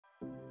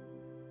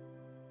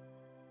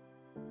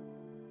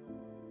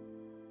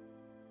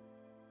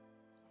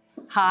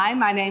Hi,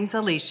 my name's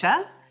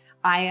Alicia.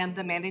 I am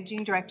the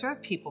Managing Director of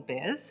People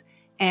Biz,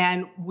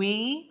 and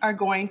we are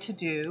going to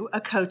do a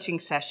coaching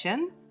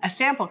session, a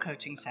sample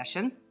coaching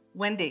session.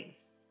 Wendy,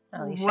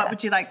 Alicia, what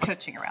would you like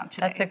coaching around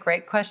today? That's a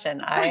great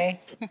question.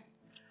 I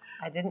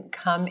didn't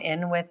come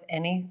in with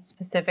any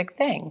specific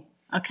thing.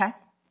 Okay.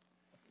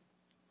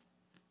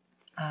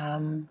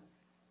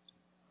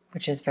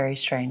 Which is very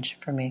strange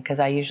for me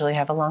because I usually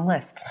have a long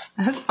list.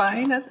 That's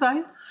fine, that's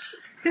fine.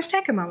 Just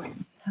take a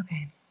moment.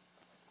 Okay.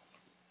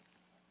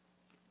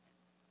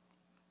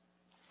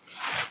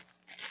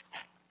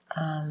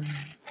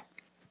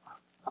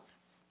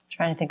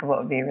 Trying to think of what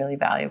would be really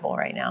valuable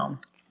right now.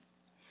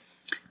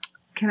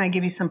 Can I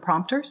give you some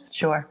prompters?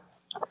 Sure.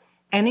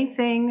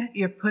 Anything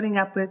you're putting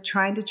up with,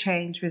 trying to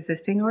change,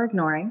 resisting or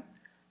ignoring,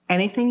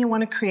 anything you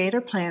want to create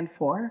or plan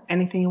for,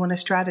 anything you want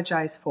to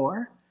strategize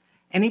for,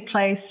 any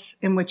place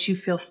in which you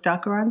feel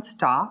stuck or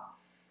unstopped,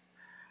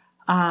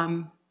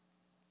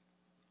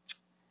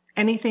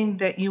 anything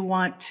that you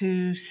want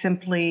to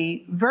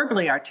simply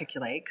verbally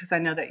articulate, because I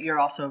know that you're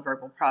also a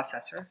verbal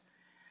processor.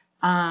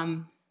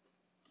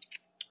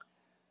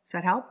 Does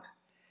that help?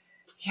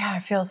 Yeah, I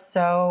feel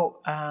so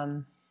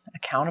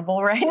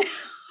accountable right now.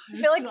 I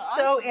feel like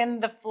so in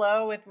the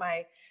flow with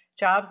my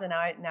jobs, and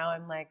now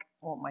I'm like,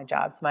 well, my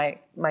jobs, my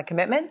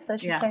commitments, I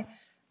should say.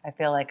 I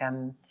feel like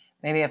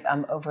maybe if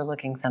I'm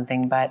overlooking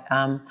something, but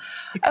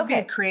it could be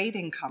a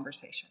creating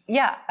conversation.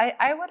 Yeah,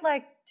 I would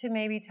like to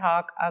maybe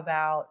talk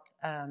about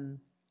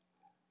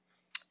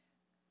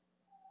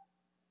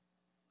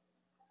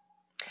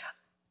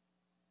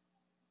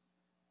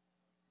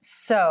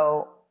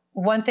so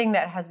one thing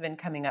that has been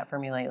coming up for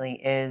me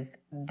lately is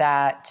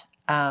that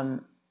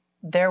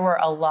there were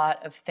a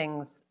lot of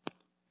things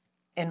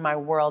in my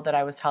world that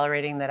I was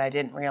tolerating that I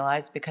didn't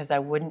realize because I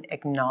wouldn't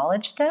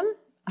acknowledge them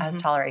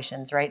as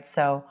tolerations, right?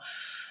 So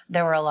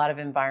there were a lot of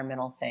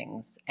environmental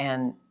things,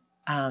 and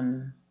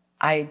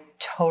I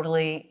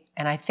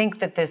think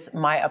that this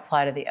might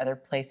apply to the other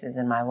places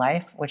in my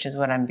life, which is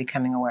what I'm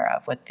becoming aware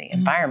of with the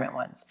environment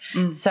ones.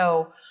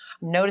 So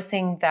I'm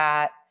noticing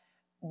that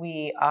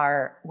we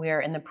are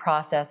in the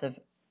process of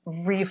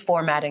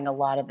reformatting a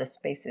lot of the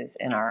spaces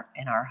in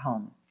our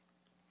home,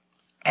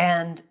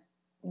 and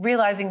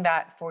realizing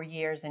that for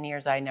years and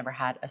years I never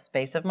had a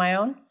space of my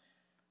own.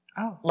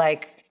 Oh,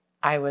 like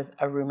I was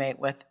a roommate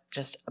with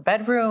just a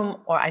bedroom,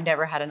 or I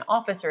never had an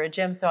office or a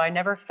gym, so I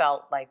never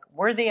felt like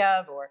worthy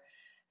of.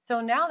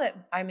 So now that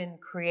I'm in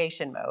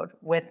creation mode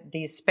with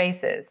these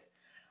spaces,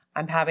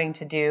 I'm having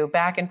to do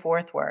back and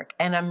forth work,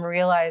 and I'm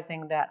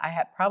realizing that I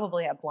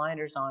probably have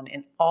blinders on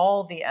in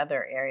all the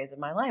other areas of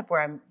my life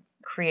where I'm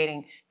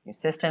creating new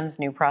systems,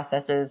 new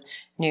processes,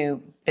 new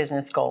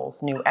business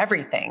goals, new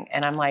everything.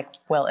 And I'm like,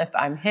 well, if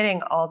I'm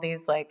hitting all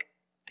these like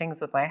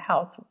things with my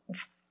house,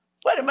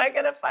 what am I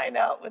going to find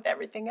out with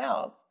everything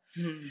else?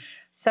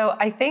 So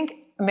I think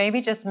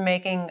maybe just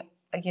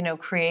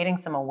creating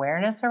some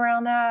awareness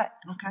around that,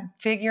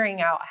 figuring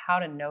out how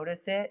to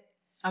notice it.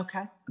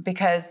 Okay.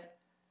 Because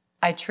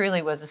I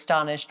truly was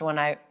astonished when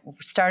I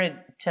started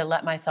to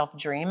let myself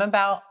dream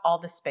about all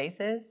the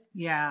spaces.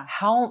 Yeah.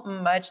 How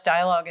much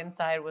dialogue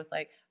inside was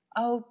like,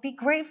 oh, be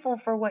grateful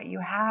for what you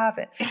have.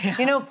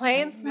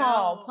 Playing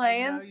small.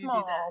 And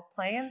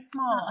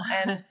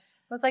I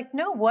was like,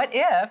 no, what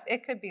if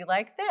it could be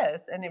like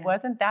this? And it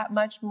wasn't that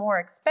much more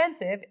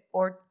expensive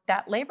or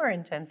that labor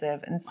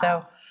intensive. And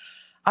so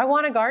I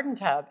want a garden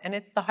tub, and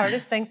it's the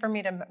hardest thing for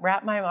me to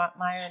wrap my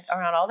mind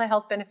around all the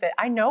health benefit.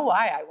 I know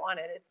why I want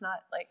it. It's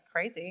not like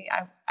crazy.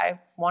 I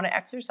want to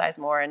exercise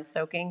more, and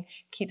soaking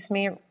keeps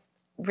me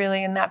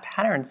really in that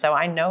pattern. So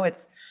I know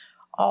it's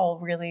all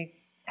really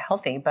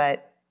healthy,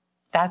 but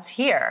that's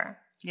here.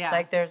 Yeah.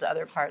 Like there's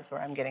other parts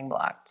where I'm getting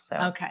blocked. So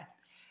okay.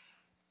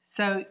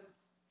 So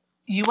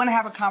you want to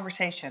have a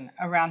conversation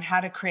around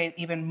how to create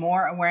even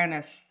more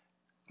awareness,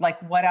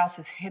 like what else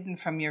is hidden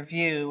from your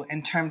view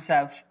in terms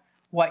of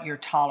what you're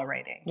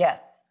tolerating.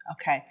 Yes.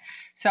 Okay.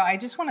 So I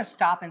just want to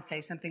stop and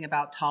say something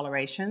about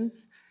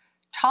tolerations.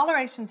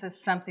 Tolerations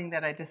is something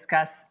that I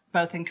discuss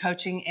both in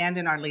coaching and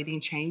in our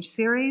Leading Change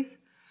series.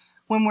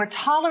 When we're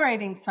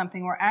tolerating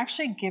something, we're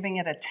actually giving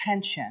it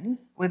attention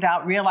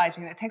without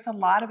realizing it takes a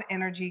lot of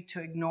energy to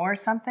ignore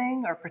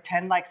something or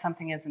pretend like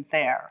something isn't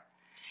there.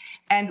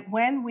 And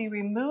when we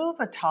remove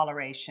a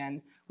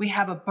toleration, we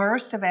have a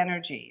burst of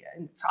energy.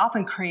 It's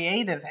often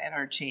creative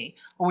energy,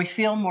 or we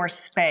feel more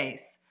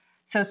space.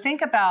 So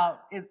think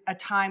about a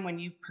time when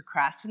you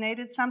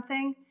procrastinated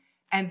something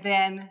and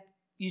then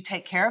you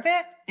take care of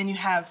it and you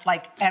have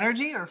like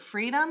energy or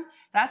freedom.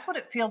 That's what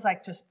it feels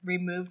like to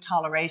remove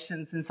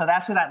tolerations. And so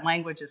that's where that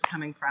language is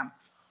coming from.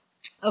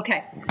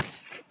 Okay,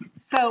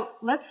 so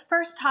let's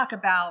first talk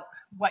about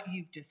what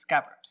you've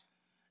discovered.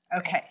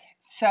 Okay,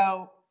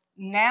 so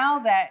now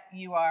that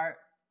you are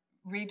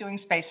redoing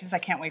spaces, I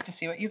can't wait to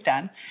see what you've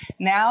done.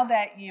 Now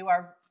that you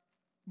are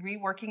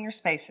reworking your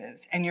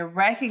spaces and you're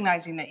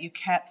recognizing that you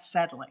kept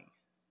settling,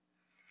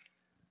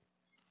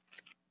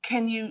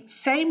 Can you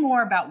say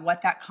more about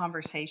what that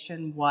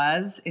conversation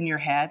was in your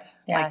head?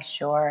 Yeah,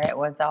 sure. It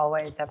was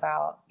always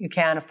about, you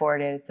can't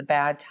afford it. It's a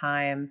bad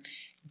time.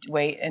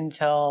 Wait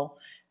until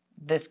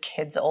this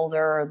kid's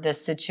older or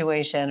this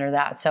situation or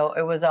that. So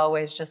it was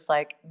always just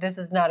like, this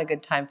is not a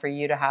good time for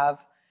you to have,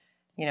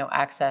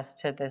 access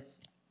to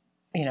this,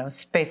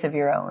 space of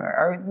your own,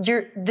 or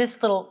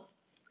this little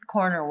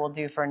corner will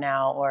do for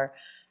now, or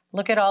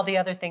look at all the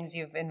other things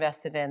you've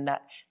invested in,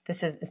 that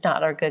it's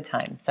not our good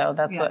time. So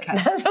that's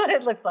that's what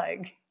it looks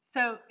like.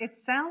 So it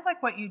sounds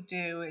like what you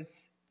do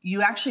is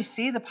you actually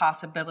see the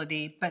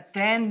possibility, but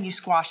then you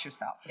squash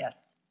yourself. Yes.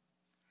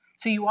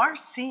 So you are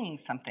seeing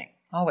something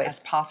always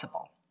as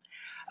possible.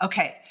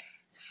 Okay.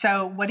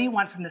 So what do you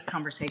want from this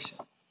conversation?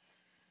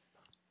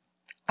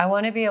 I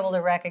want to be able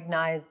to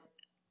recognize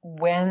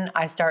when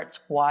I start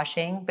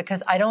squashing,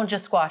 because I don't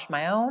just squash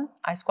my own,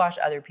 I squash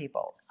other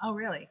people's. Oh,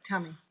 really? Tell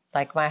me.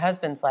 Like my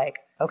husband's like,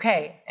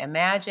 okay,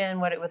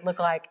 imagine what it would look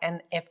like.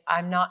 And if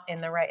I'm not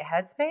in the right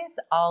headspace,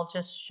 I'll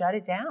just shut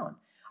it down.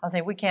 I'll say,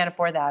 we can't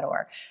afford that,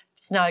 or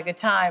it's not a good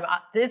time.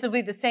 This will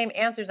be the same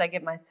answers I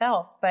give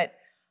myself, but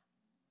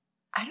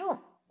I don't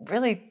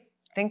really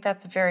think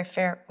that's a very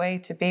fair way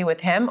to be with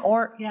him,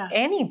 or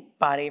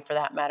anybody for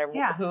that matter.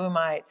 Yeah. Who am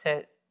I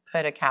to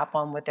put a cap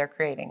on what they're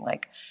creating?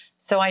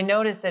 So I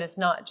noticed that it's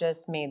not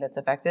just me that's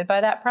affected by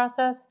that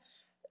process.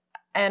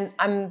 And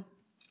I'm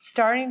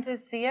starting to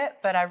see it,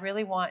 but I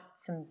really want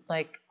some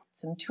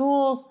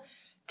tools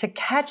to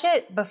catch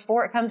it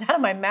before it comes out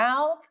of my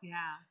mouth. Yeah.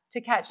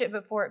 To catch it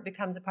before it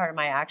becomes a part of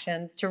my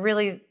actions, to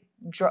really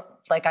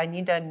I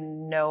need to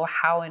know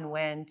how and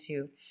when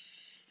to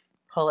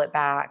pull it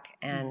back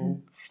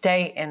and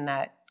stay in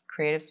that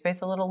creative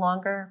space a little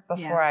longer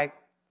before I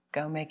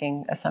go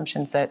making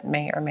assumptions that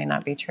may or may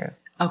not be true.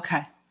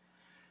 Okay.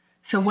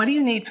 So what do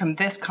you need from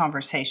this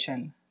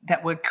conversation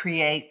that would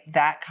create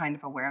that kind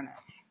of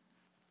awareness?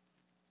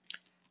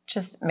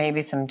 Just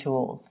maybe some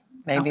tools,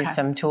 and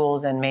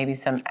maybe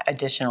some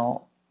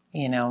additional,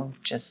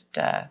 just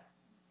things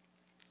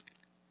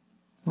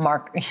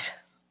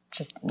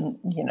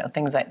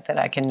that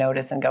I can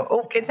notice and go,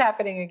 oh, it's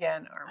happening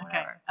again, or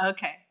whatever.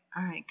 Okay.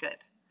 All right, good.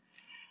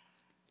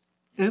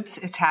 Oops,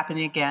 it's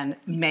happening again.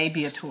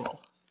 Maybe a tool.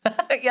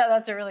 Yeah,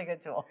 that's a really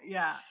good tool.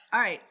 Yeah.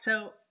 All right.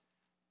 So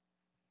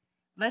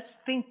let's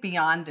think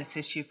beyond this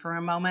issue for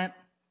a moment.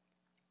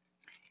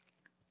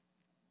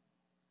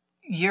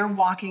 You're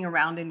walking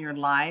around in your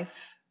life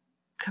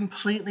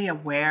completely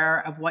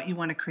aware of what you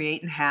want to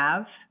create and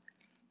have,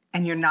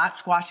 and you're not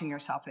squashing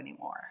yourself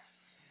anymore.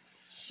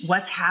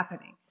 What's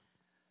happening?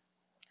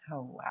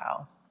 Oh,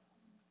 wow.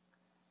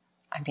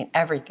 I mean,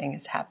 everything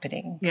is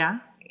happening. Yeah?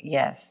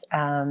 Yes.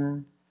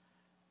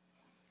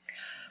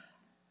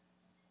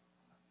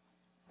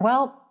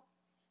 Well,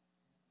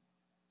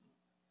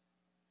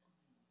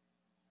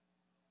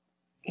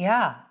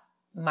 yeah,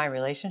 my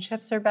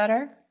relationships are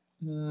better.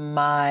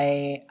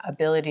 My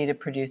ability to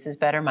produce is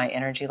better. My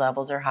energy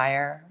levels are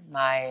higher.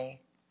 My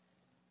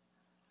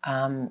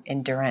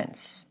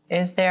endurance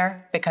is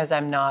there because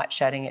I'm not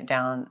shutting it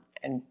down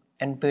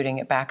and booting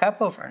it back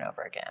up over and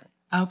over again.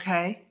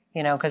 Okay.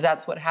 Because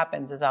that's what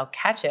happens is I'll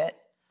catch it,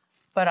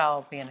 but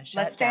I'll be in a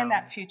shutdown. Let's stay in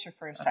that future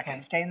for a second. Okay.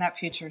 Stay in that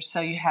future. So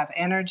you have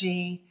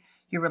energy,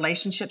 your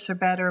relationships are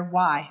better.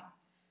 Why?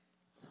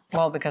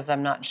 Well, because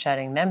I'm not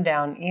shutting them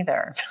down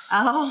either.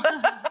 Oh.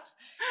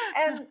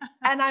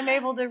 and I'm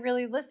able to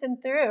really listen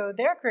through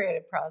their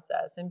creative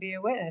process and be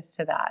a witness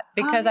to that,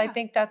 because I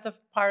think that's a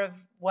part of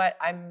what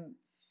I'm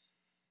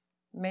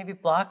maybe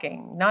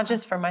blocking, not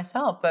just for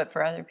myself, but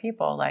for other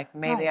people. Like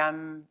maybe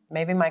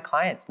maybe my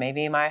clients,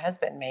 maybe my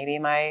husband, maybe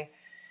my,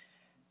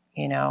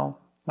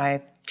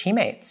 my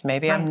teammates,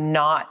 maybe I'm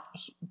not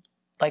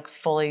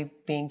fully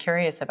being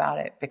curious about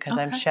it because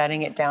I'm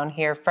shutting it down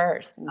here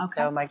first. And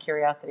so my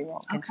curiosity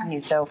won't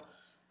continue. So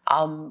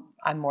I'm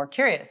more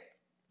curious.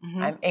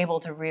 Mm-hmm. I'm able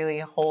to really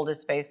hold a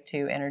space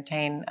to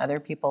entertain other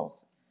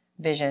people's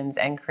visions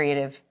and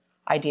creative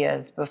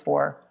ideas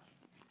before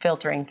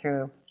filtering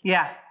through.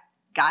 Yeah.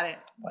 Got it.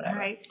 Whatever. All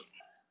right.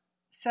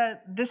 So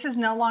this is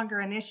no longer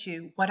an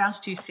issue. What else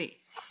do you see?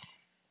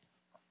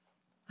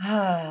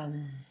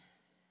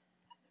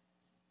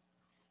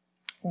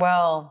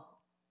 Well,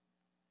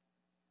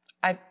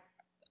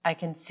 I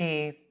can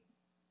see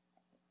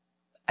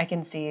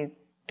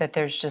that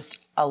there's just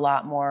a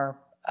lot more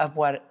of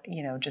what,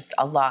 just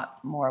a lot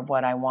more of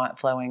what I want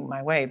flowing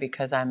my way,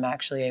 because I'm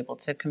actually able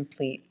to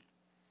complete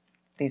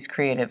these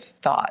creative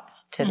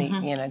thoughts to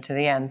to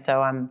the end.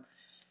 So I'm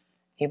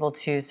able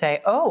to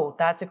say, oh,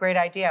 that's a great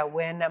idea.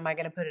 When am I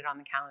going to put it on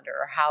the calendar?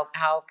 Or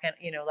how can,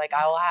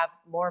 I'll have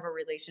more of a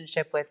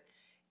relationship with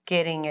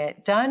getting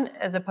it done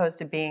as opposed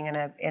to being in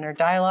an inner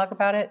dialogue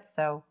about it.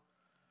 So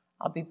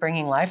I'll be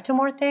bringing life to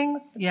more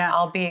things. Yeah.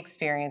 I'll be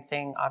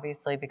experiencing,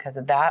 obviously, because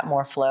of that,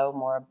 more flow,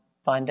 more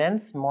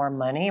abundance, more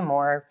money,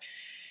 more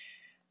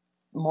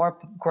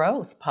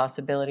growth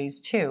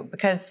possibilities too,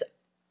 because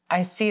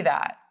I see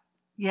that.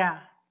 Yeah.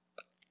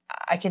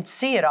 I can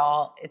see it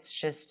all. It's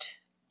just,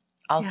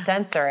 I'll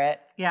censor it.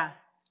 Yeah.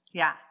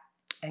 Yeah.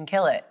 And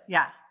kill it.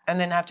 Yeah. and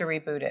then have to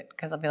reboot it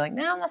because I'll be like,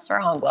 no, that's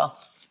wrong. Well,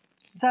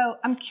 So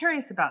I'm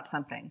curious about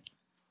something.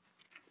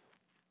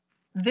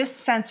 This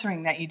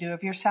censoring that you do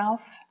of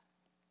yourself,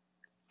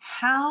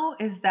 how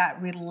is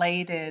that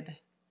related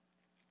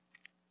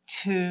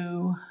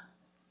to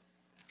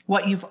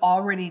what you've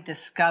already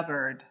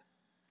discovered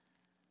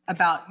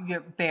about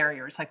your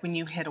barriers, like when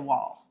you hit a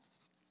wall?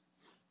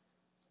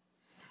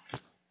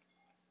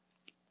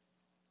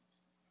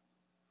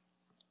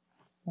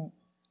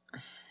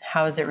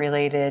 How is it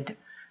related?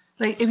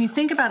 Like if you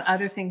think about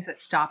other things that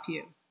stop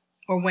you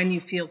or when you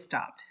feel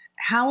stopped,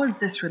 how is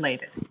this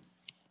related?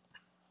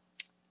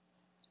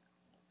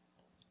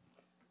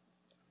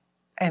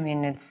 I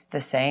mean, it's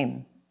the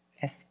same.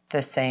 It's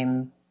the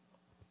same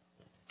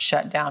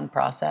shutdown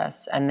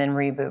process and then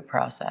reboot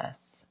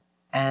process.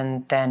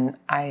 And then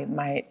I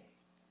might,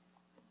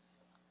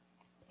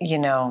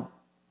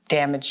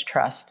 damage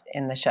trust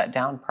in the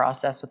shutdown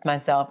process with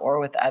myself or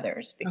with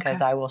others because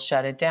I will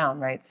shut it down,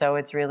 right? So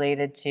it's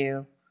related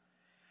to,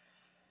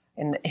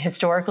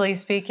 historically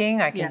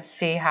speaking, I can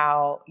see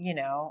how,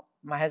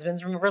 my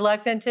husband's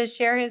reluctant to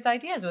share his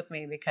ideas with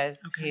me because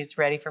he's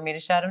ready for me to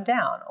shut him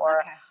down.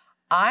 Or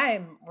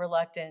I'm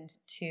reluctant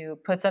to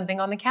put something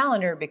on the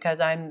calendar because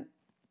I'm,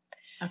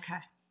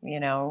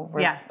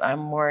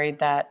 I'm worried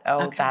that,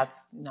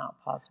 that's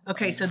not possible.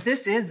 Okay, so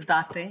this is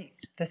the thing.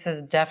 This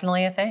is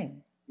definitely a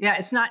thing. Yeah,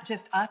 it's not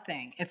just a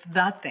thing. It's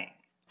the thing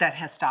that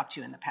has stopped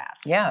you in the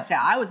past. Yeah. So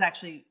I was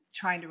actually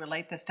trying to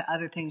relate this to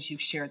other things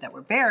you've shared that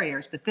were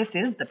barriers, but this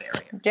is the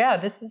barrier. Yeah,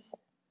 this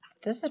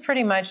is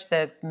pretty much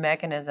the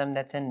mechanism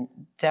that's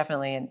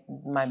definitely in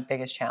my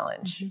biggest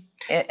challenge.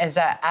 Is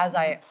that as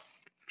I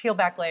peel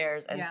back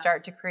layers and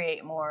start to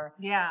create more.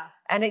 Yeah.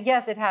 And it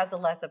has a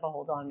less of a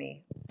hold on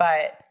me,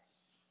 but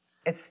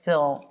it's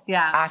still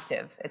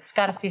active. It's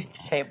got a seat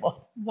at the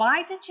table.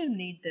 Why did you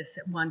need this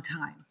at one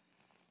time?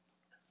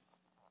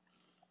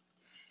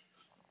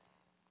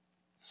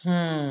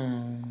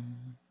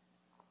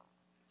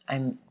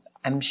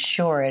 I'm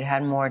sure it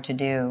had more to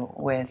do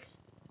with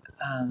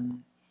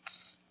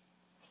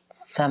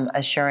some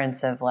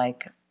assurance of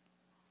like,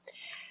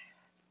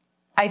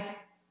 I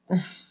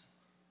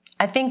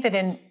think that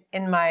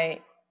in my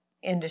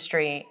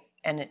industry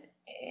and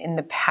in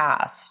the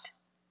past,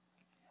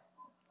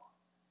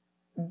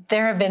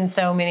 there have been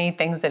so many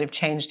things that have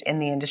changed in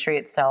the industry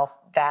itself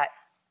that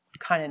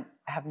kind of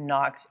have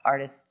knocked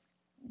artists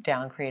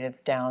down,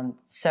 creatives down.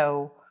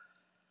 So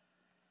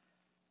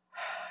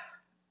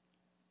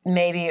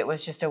maybe it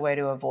was just a way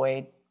to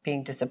avoid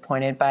being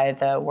disappointed by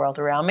the world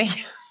around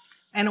me.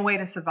 And a way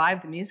to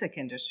survive the music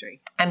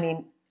industry. I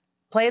mean,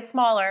 play it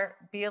smaller,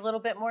 be a little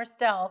bit more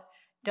stealth,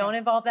 don't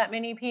involve that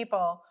many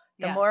people.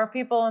 The more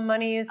people and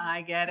money you spend.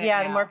 I get it.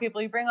 Yeah, the more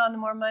people you bring on, the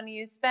more money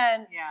you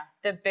spend. Yeah.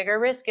 The bigger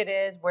risk it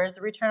is. Where's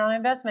the return on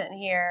investment in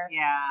here?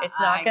 Yeah. It's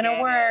not going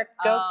to work.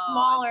 Go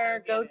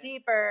smaller, go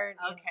deeper.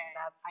 Okay.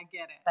 I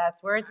get it.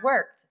 That's where it's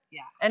worked.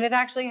 Yeah. And it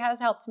actually has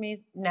helped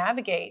me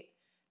navigate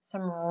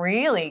some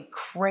really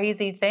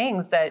crazy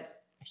things that,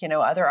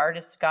 other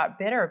artists got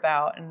bitter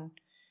about. And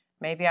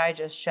maybe I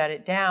just shut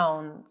it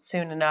down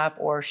soon enough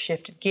or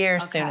shifted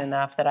gears soon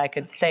enough that I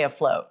could stay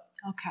afloat.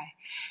 Okay.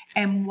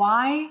 And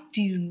why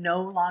do you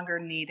no longer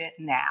need it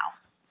now?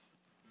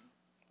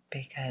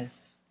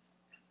 Because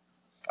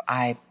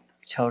I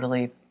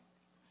totally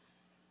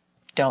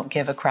don't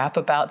give a crap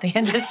about the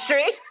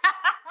industry.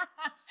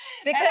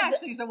 Because that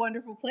actually is a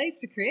wonderful place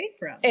to create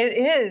from. It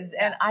is.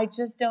 And I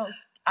just don't,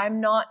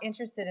 I'm not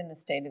interested in the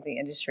state of the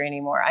industry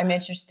anymore. I'm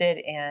interested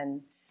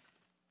in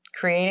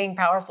creating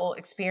powerful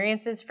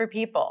experiences for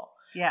people.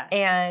 Yeah.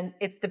 And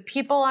it's the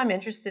people I'm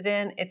interested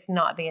in. It's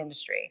not the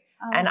industry.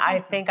 And I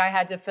think I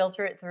had to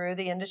filter it through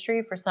the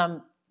industry for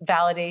some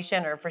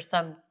validation or for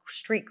some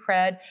street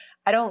cred.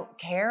 I don't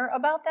care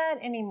about that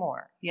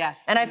anymore. Yes.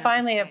 And I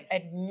finally have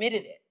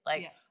admitted it.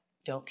 Like,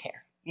 don't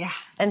care. Yeah.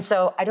 And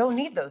so I don't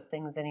need those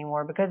things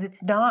anymore because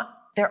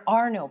there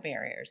are no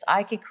barriers.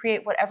 I can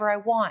create whatever I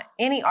want.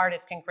 Any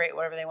artist can create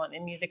whatever they want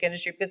in the music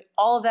industry because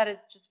all of that is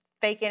just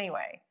fake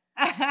anyway.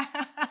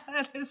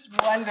 That is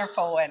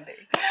wonderful, Wendy.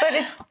 But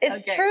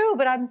it's true,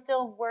 but I'm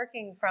still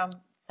working from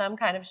some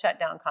kind of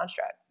shutdown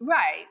construct.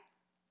 Right.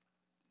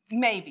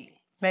 Maybe.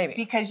 Maybe.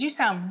 Because you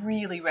sound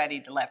really ready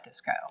to let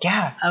this go.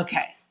 Yeah.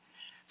 Okay.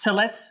 So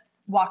let's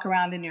walk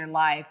around in your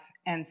life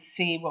and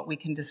see what we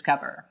can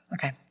discover.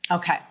 Okay.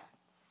 Okay.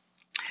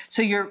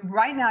 So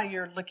right now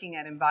you're looking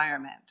at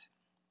environment.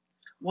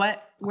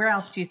 Where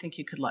else do you think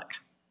you could look?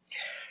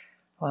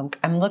 Well,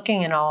 I'm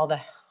looking in all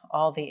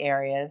the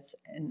areas,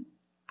 and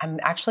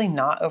I'm actually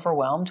not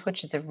overwhelmed,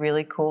 which is a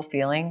really cool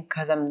feeling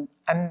because I'm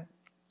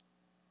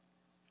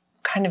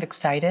kind of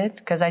excited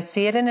because I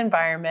see it in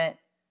environment.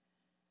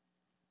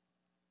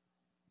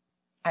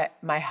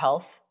 My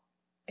health,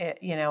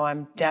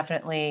 I'm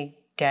definitely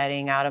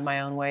getting out of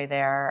my own way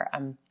there.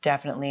 I'm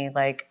definitely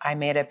I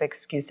made up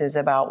excuses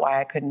about why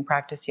I couldn't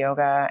practice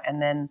yoga.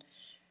 And then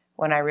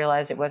when I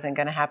realized it wasn't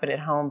going to happen at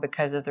home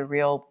because of the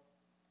real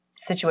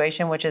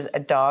situation, which is a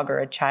dog or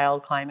a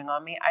child climbing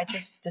on me, I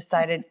just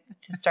decided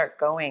to start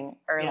going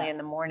early in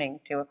the morning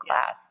to a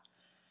class.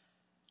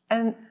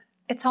 And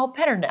it's all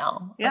better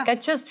now. Yeah. Like I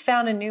just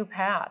found a new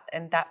path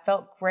and that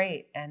felt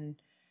great. And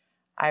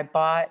I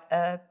bought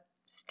a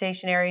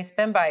stationary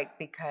spin bike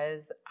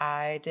because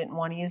I didn't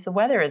want to use the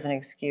weather as an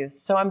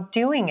excuse. So I'm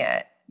doing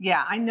it.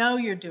 Yeah, I know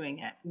you're doing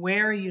it.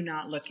 Where are you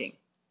not looking?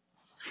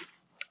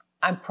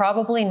 I'm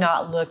probably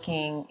not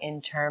looking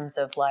in terms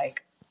of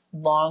like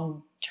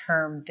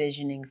long-term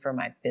visioning for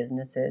my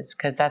businesses,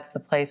 because that's the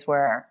place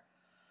where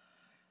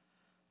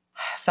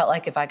I felt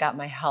like if I got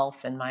my health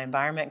and my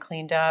environment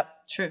cleaned up,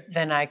 True.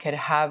 then I could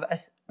have a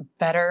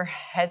better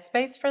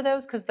headspace for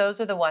those, because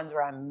those are the ones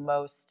where I'm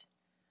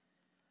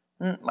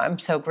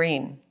so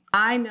green.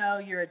 I know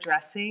you're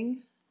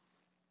addressing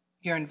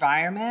your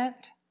environment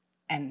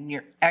and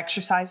your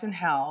exercise and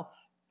health,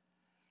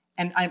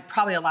 and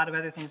probably a lot of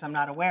other things I'm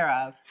not aware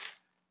of.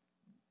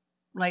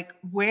 Like,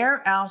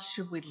 where else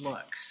should we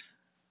look?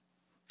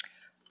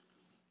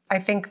 I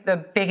think the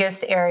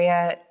biggest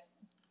area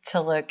to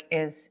look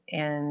is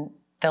in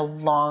the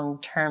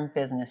long-term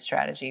business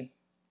strategy,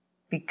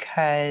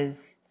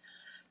 because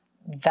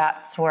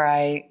that's where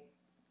I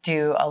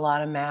do a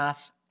lot of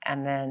math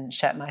and then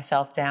shut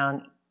myself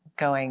down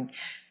going,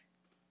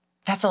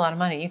 that's a lot of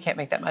money. You can't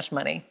make that much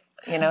money.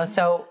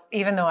 So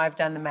even though I've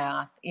done the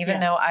math, even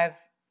though I've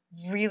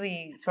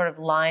really sort of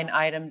line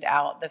itemed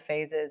out the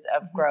phases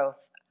of growth,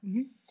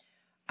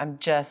 I'm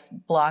just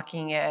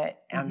blocking it,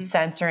 I'm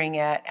censoring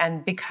it.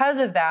 And because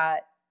of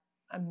that,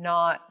 I'm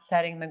not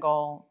setting the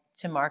goal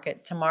to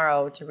market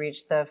tomorrow to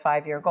reach the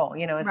 5-year goal.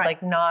 It's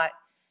like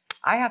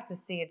I have to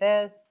see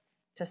this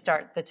to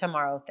start the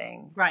tomorrow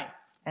thing. Right.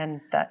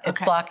 And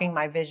it's blocking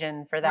my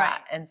vision for that.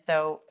 Right. And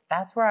so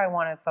that's where I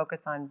want to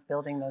focus on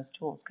building those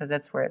tools, because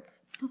that's where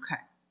it's.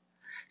 Okay.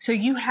 So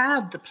you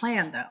have the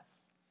plan, though.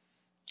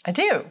 I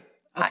do.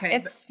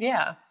 Okay.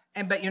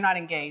 But you're not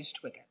engaged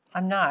with it.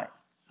 I'm not.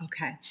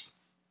 Okay.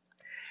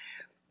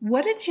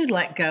 What did you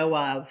let go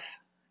of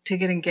to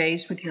get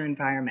engaged with your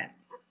environment?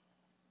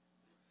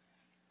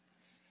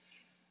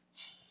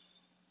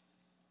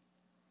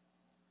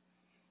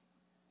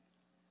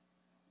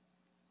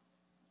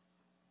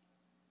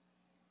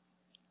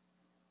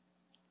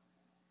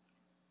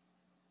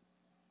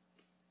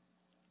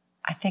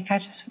 I think I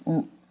just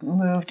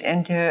moved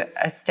into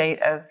a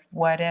state of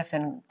what if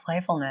and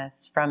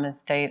playfulness from a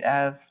state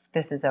of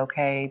this is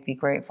okay, be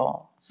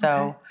grateful.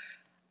 So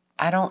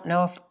I don't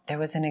know if there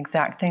was an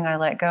exact thing I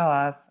let go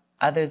of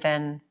other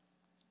than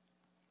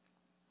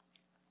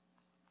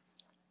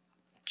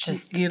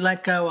just you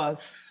let go of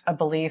a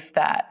belief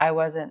that I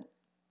wasn't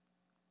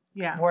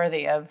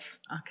worthy of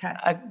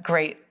a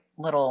great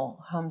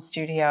little home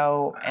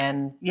studio.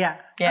 And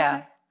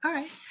Okay. All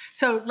right.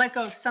 So let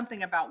go of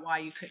something about why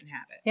you couldn't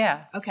have it.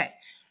 Yeah. Okay.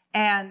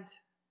 And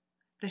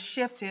the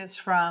shift is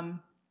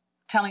from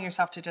telling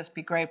yourself to just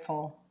be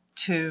grateful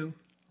to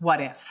what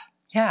if.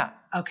 Yeah.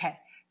 Okay.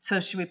 So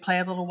should we play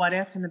a little what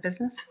if in the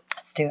business?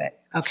 Let's do it.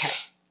 Okay.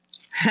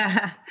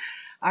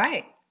 All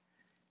right.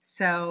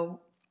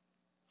 So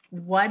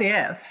what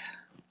if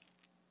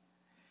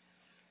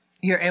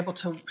you're able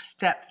to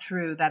step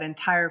through that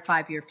entire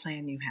 5-year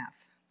plan you have?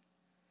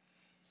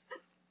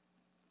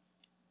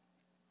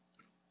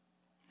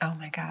 Oh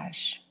my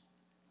gosh.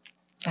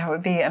 That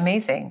would be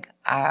amazing.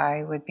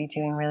 I would be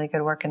doing really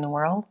good work in the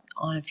world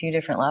on a few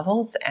different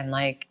levels and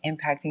like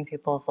impacting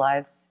people's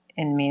lives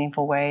in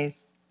meaningful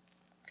ways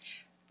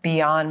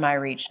beyond my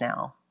reach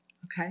now.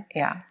 Okay.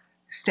 Yeah.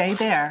 Stay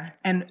there.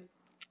 And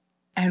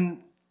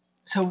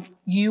so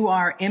you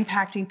are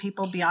impacting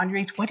people beyond your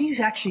reach. What do you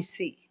actually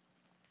see?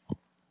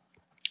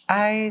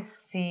 I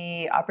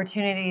see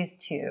opportunities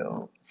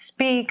to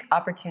speak,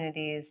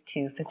 opportunities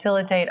to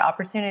facilitate,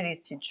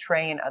 opportunities to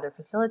train other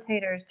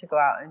facilitators to go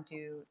out and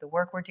do the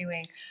work we're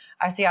doing.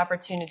 I see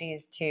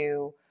opportunities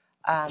to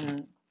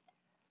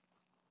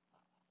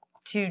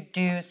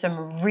do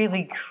some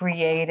really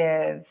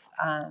creative,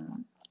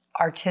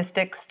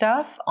 artistic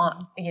stuff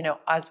on,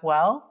 as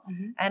well.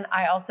 Mm-hmm. And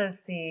I also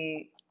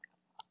see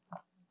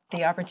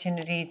the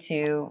opportunity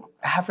to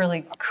have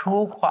really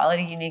cool,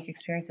 quality, unique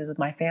experiences with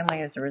my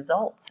family as a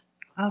result.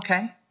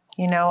 Okay.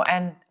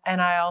 And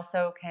I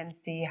also can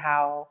see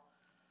how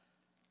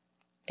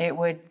it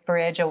would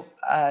bridge a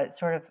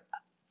sort of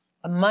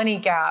a money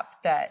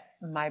gap that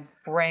my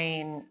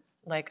brain,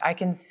 like I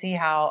can see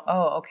how,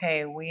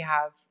 okay, we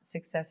have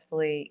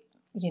successfully,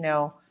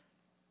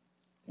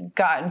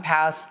 gotten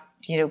past,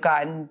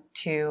 gotten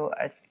to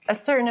a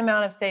certain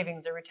amount of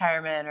savings or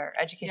retirement or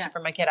education for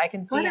my kid. I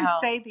can see how. Go ahead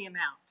and say the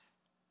amount.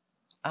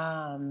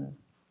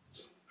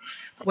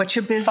 What's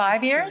your business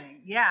 5 years?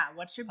 doing? Yeah.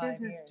 What's your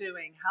business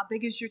doing? How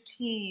big is your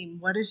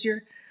team? What is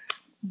your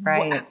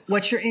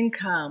what's your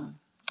income?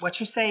 What's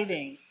your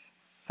savings?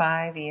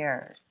 5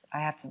 years.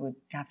 Would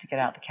have to get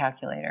out the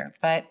calculator,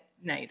 but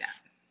no, you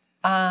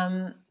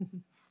don't.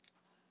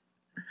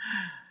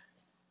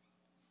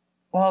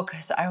 Well,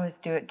 because I always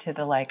do it to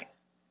the like,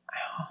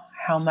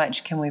 how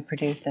much can we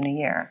produce in a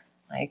year?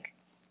 Like,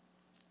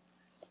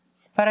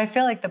 but I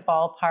feel like the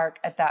ballpark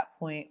at that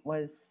point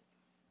was,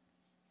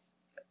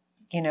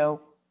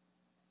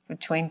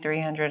 between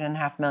 $300,000 and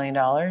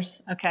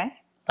 $500,000. Okay.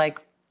 Like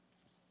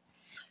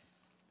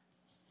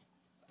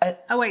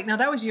Oh, wait, no,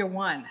 that was year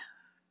one.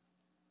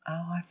 Oh,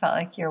 I felt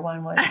like year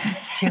one was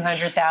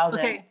 200,000.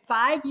 Okay,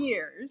 5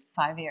 years.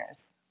 5 years.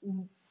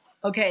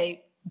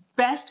 Okay,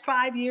 best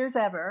 5 years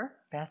ever.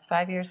 Best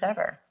 5 years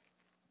ever.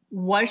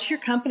 What's your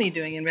company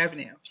doing in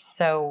revenue?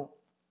 So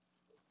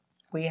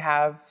we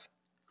have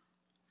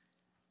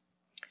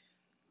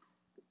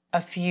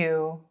a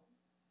few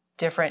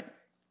different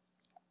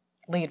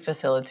lead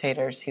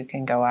facilitators who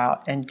can go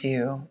out and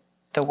do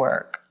the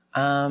work.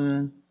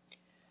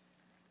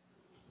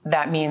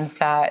 That means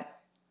that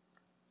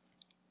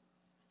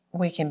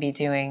we can be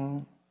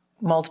doing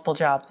multiple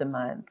jobs a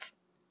month,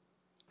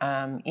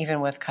 even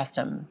with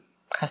custom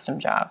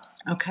jobs.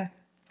 Okay.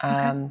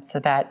 So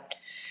that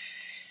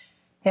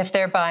if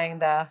they're buying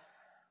the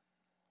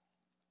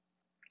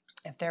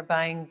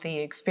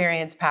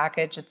experience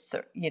package, it's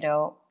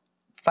 $5,000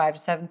 to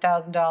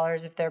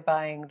 $7,000. If they're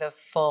buying the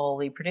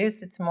fully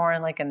produced, it's more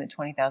in the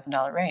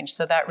 $20,000 range.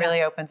 So that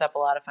really opens up a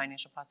lot of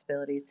financial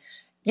possibilities.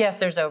 Yes,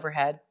 there's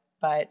overhead,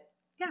 but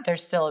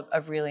there's still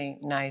a really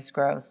nice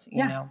gross,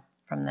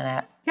 from the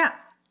net. Yeah.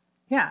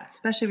 Yeah.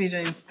 Especially if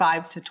you're doing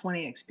 5 to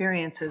 20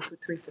 experiences with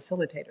 3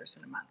 facilitators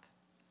in a month.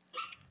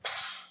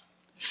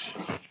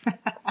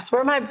 That's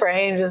where my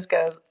brain just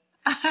goes,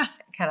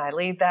 can I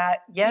lead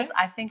that? Yes,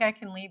 I think I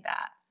can lead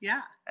that.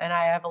 Yeah. And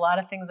I have a lot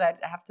of things I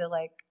have to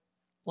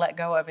let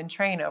go of and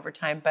train over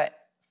time, but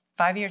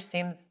 5 years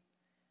seems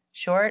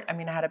short. I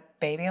mean, I had a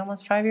baby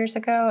almost 5 years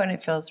ago and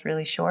it feels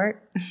really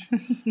short,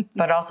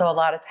 but also a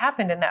lot has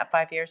happened in that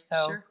 5 years.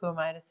 So Who am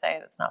I to say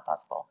that's not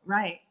possible?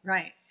 Right.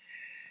 Right.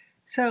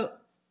 So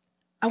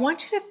I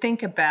want you to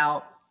think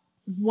about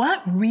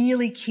what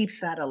really keeps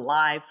that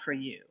alive for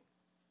you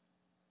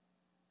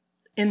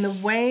in the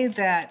way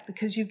that,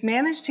 because you've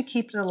managed to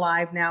keep it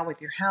alive now with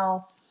your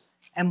health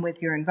and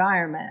with your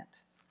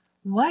environment,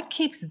 what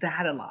keeps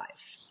that alive?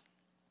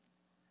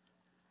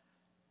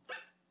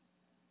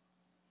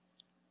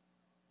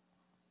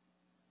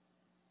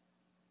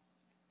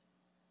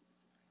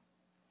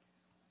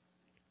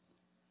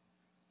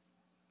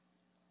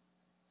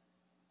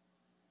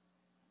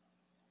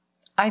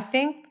 I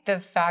think the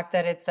fact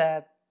that it's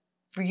a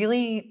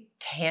really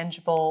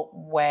tangible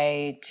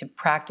way to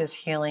practice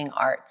healing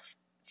arts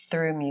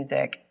through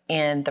music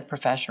in the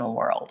professional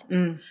world.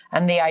 And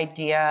the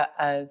idea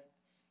of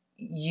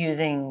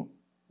using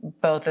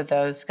both of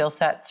those skill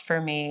sets for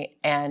me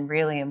and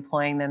really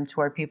employing them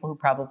toward people who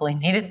probably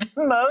need it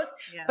the most,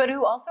 but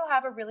who also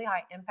have a really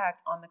high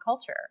impact on the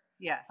culture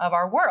of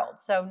our world.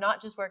 So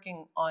not just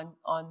working on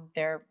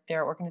their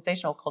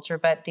organizational culture,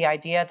 but the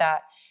idea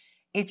that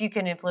if you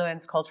can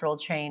influence cultural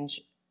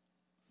change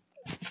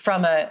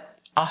from a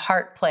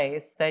heart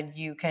place, then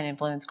you can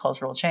influence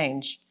cultural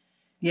change.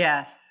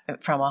 Yes.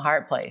 From a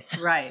heart place.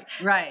 Right,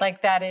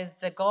 right. That is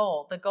the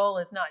goal. The goal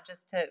is not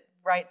just to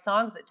write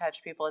songs that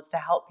touch people, it's to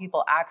help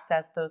people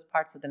access those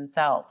parts of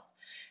themselves.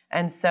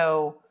 And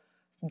so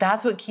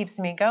that's what keeps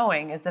me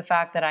going, is the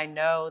fact that I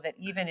know that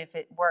even if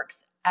it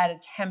works at a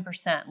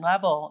 10%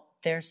 level,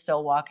 they're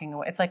still walking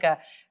away. It's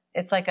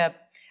like a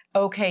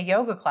okay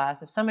yoga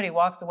class. If somebody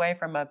walks away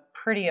from a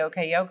pretty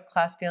okay yoga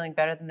class feeling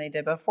better than they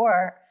did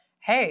before,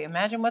 hey,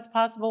 imagine what's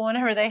possible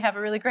whenever they have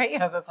a really great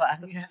yoga class.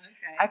 Yeah,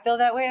 okay. I feel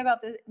that way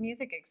about the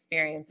music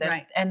experience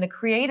and the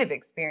creative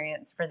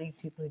experience for these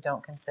people who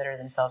don't consider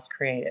themselves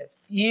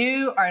creatives.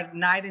 You are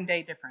night and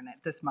day different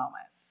at this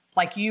moment.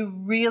 You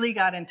really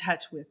got in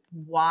touch with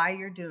why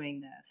you're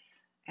doing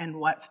this and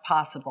what's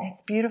possible.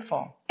 It's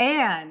beautiful.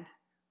 And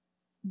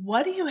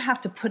what do you have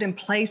to put in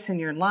place in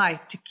your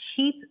life to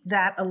keep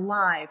that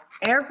alive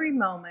every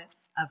moment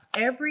of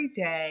every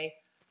day,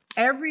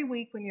 every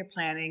week when you're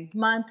planning,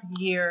 month,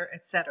 year,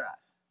 etc.?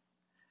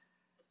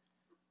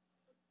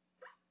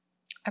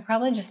 I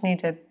probably just need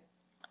to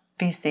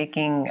be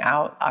seeking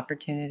out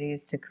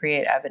opportunities to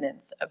create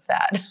evidence of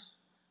that.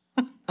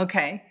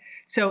 Okay.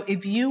 So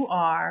if you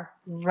are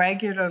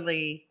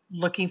regularly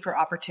looking for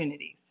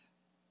opportunities,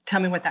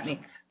 tell me what that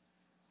means.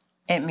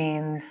 It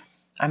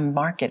means I'm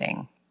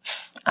marketing.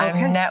 I'm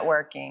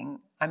networking.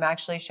 I'm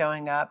actually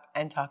showing up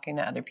and talking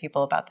to other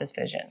people about this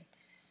vision.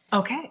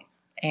 Okay.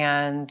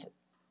 And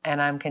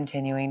I'm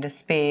continuing to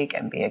speak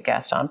and be a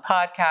guest on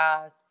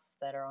podcasts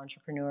that are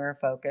entrepreneur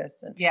focused.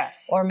 And,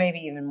 or maybe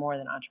even more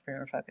than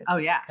entrepreneur focused. Oh,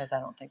 yeah. Because I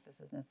don't think this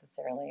is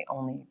necessarily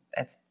only,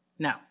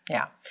 No.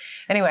 Yeah.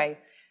 Anyway,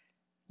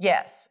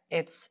 yes,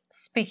 it's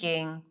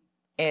speaking.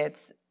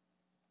 It's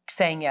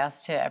saying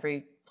yes to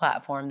every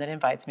platform that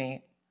invites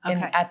me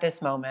at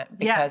this moment.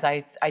 Because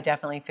I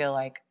definitely feel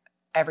like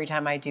every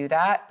time I do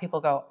that, people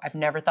go, I've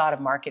never thought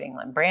of marketing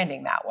and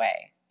branding that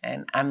way.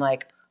 And I'm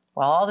like,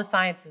 well, all the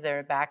science is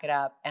there to back it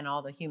up and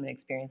all the human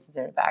experience is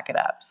there to back it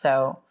up.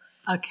 So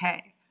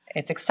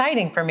it's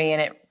exciting for me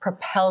and it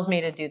propels me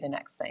to do the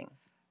next thing.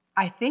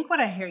 I think what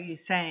I hear you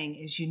saying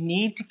is you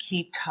need to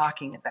keep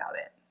talking about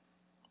it.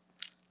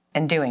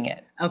 And doing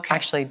it. Okay.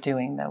 Actually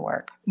doing the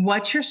work.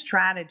 What's your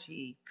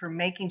strategy for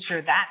making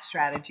sure that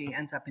strategy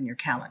ends up in your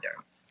calendar?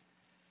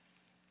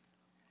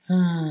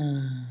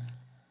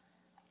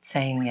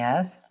 Saying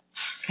yes.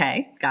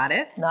 Okay, got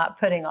it. Not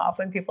putting off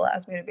when people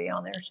ask me to be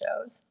on their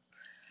shows.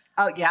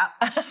 Oh, yeah.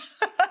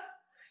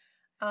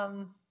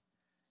 Um,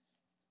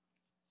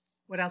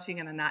 What else are you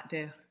going to not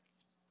do?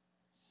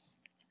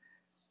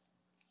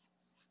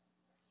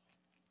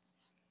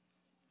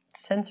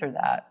 censor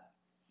that.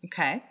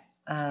 Okay.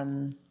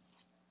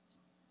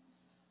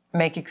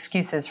 Make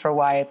excuses for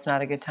why it's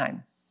not a good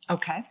time.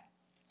 Okay.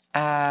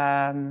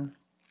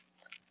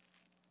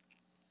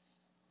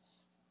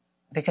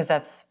 Because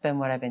that's been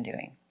what I've been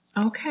doing.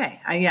 Okay.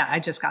 Yeah, I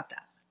just got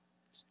that.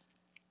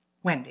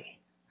 Wendy.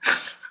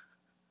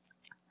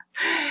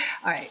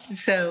 All right.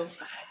 So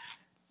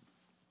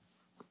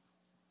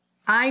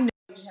I know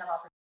you have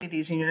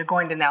opportunities and you're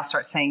going to now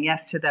start saying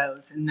yes to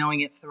those and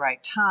knowing it's the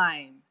right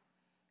time.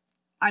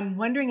 I'm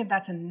wondering if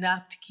that's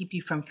enough to keep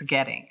you from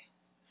forgetting,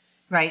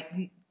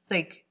 right?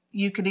 Like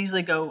you could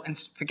easily go and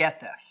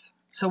forget this.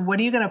 So what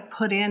are you going to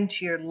put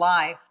into your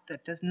life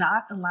that does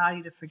not allow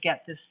you to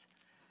forget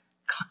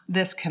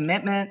this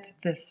commitment,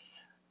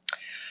 this?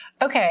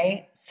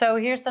 Okay, so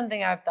here's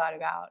something I've thought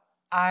about.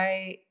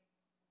 I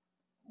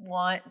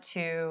want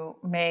to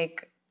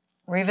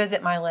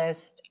revisit my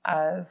list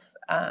of,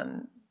 I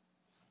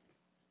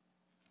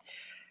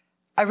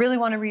really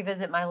want to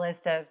revisit my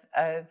list of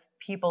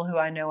people who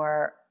I know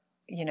are,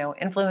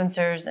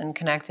 influencers and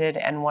connected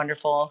and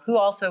wonderful, who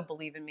also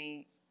believe in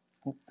me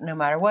no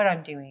matter what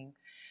I'm doing,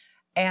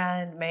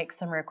 and make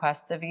some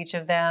requests of each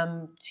of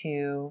them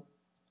to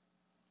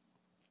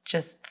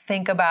just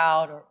think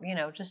about, or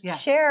just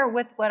share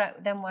with what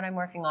I'm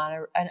working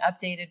on, an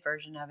updated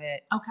version of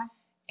it. Okay.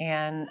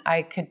 And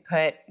I could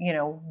put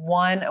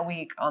one a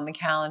week on the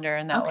calendar,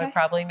 and that would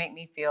probably make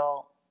me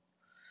feel.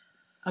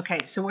 Okay,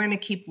 so we're going to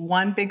keep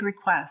one big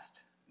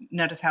request.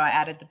 Notice how I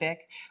added the big.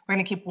 We're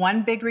going to keep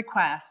one big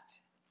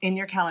request in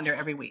your calendar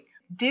every week.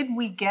 Did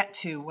we get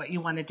to what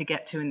you wanted to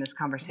get to in this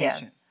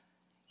conversation? Yes.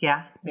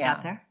 Yeah? You Yeah.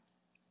 got there?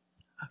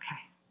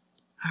 Okay.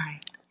 All right.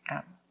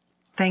 Yeah.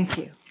 Thank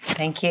you.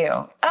 Thank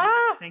you.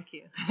 Thank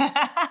you.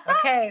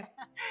 Okay.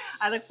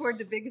 I look forward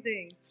to big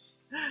things.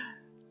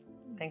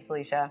 Thanks,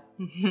 Alicia.